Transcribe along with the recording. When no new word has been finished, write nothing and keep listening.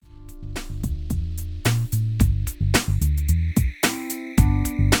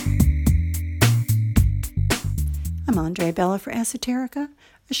Andree Bella for Esoterica,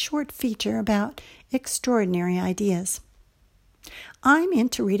 a short feature about extraordinary ideas. I'm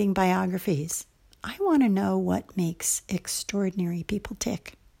into reading biographies. I want to know what makes extraordinary people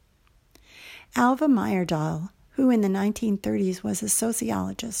tick. Alva Myrdal, who in the 1930s was a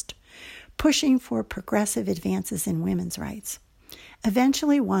sociologist, pushing for progressive advances in women's rights,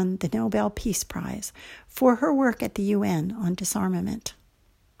 eventually won the Nobel Peace Prize for her work at the UN on disarmament.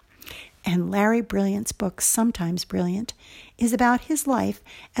 And Larry Brilliant's book, Sometimes Brilliant, is about his life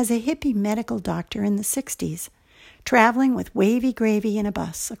as a hippie medical doctor in the 60s, traveling with wavy gravy in a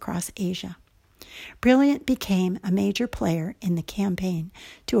bus across Asia. Brilliant became a major player in the campaign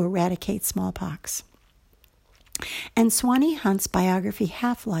to eradicate smallpox. And Swanee Hunt's biography,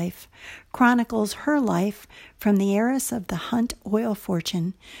 Half-Life, chronicles her life from the heiress of the Hunt oil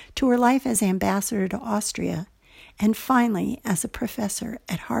fortune to her life as ambassador to Austria, and finally as a professor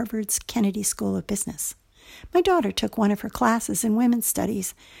at Harvard's Kennedy School of Business. My daughter took one of her classes in women's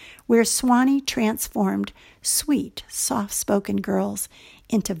studies, where Swanee transformed sweet, soft-spoken girls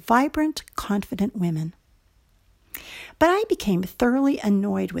into vibrant, confident women. But I became thoroughly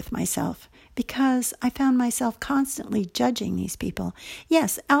annoyed with myself because I found myself constantly judging these people.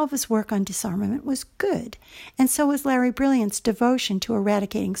 Yes, Alva's work on disarmament was good, and so was Larry Brilliant's devotion to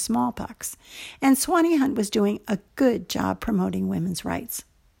eradicating smallpox, and Swanee Hunt was doing a good job promoting women's rights.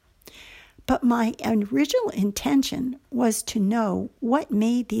 But my original intention was to know what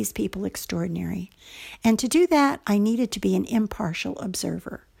made these people extraordinary, and to do that I needed to be an impartial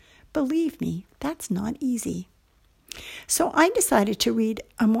observer. Believe me, that's not easy. So I decided to read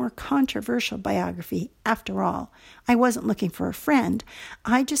a more controversial biography. After all, I wasn't looking for a friend.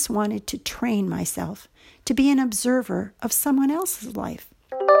 I just wanted to train myself to be an observer of someone else's life.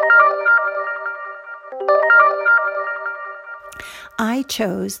 I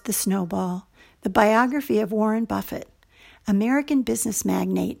chose The Snowball, the biography of Warren Buffett, American business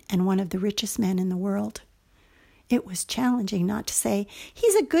magnate and one of the richest men in the world. It was challenging not to say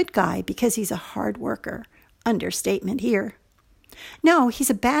he's a good guy because he's a hard worker. Understatement here. No, he's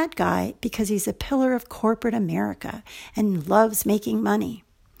a bad guy because he's a pillar of corporate America and loves making money.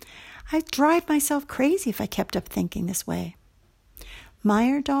 I'd drive myself crazy if I kept up thinking this way.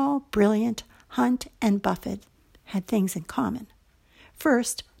 Myrdal, Brilliant, Hunt, and Buffett had things in common.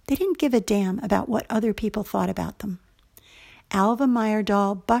 First, they didn't give a damn about what other people thought about them. Alva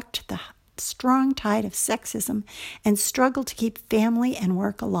Myrdal bucked the strong tide of sexism and struggled to keep family and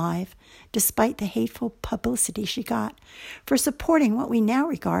work alive, despite the hateful publicity she got for supporting what we now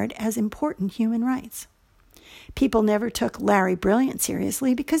regard as important human rights. People never took Larry Brilliant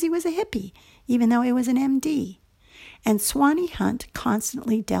seriously because he was a hippie, even though he was an MD. And Swanee Hunt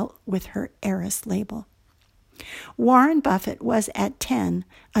constantly dealt with her heiress label. Warren Buffett was at 10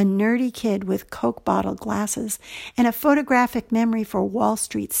 a nerdy kid with Coke bottle glasses and a photographic memory for Wall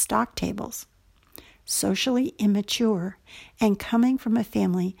Street stock tables. Socially immature and coming from a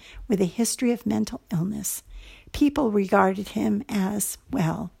family with a history of mental illness, people regarded him as,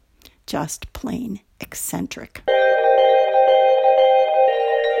 well, just plain eccentric.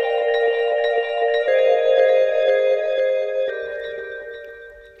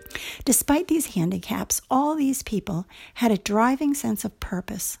 Despite these handicaps, all these people had a driving sense of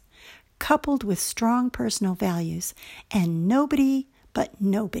purpose, coupled with strong personal values, and nobody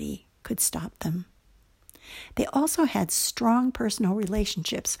could stop them. They also had strong personal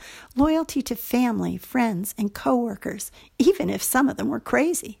relationships, loyalty to family, friends, and coworkers, even if some of them were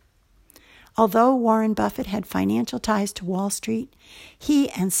crazy. Although Warren Buffett had financial ties to Wall Street,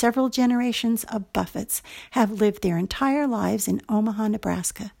 he and several generations of Buffetts have lived their entire lives in Omaha,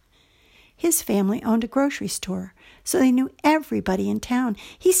 Nebraska. His family owned a grocery store, so they knew everybody in town.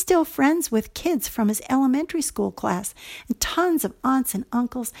 He's still friends with kids from his elementary school class and tons of aunts and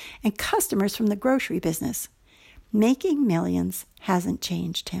uncles and customers from the grocery business. Making millions hasn't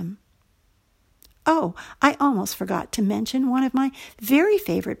changed him. Oh, I almost forgot to mention one of my very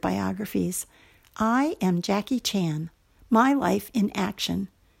favorite biographies. I Am Jackie Chan, My Life in Action.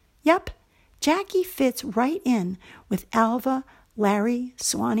 Yep, Jackie fits right in with Alva, Larry,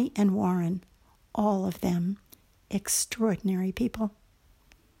 Swanee, and Warren, all of them extraordinary people.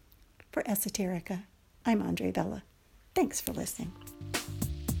 For Esoterica, I'm Andree Bella. Thanks for listening.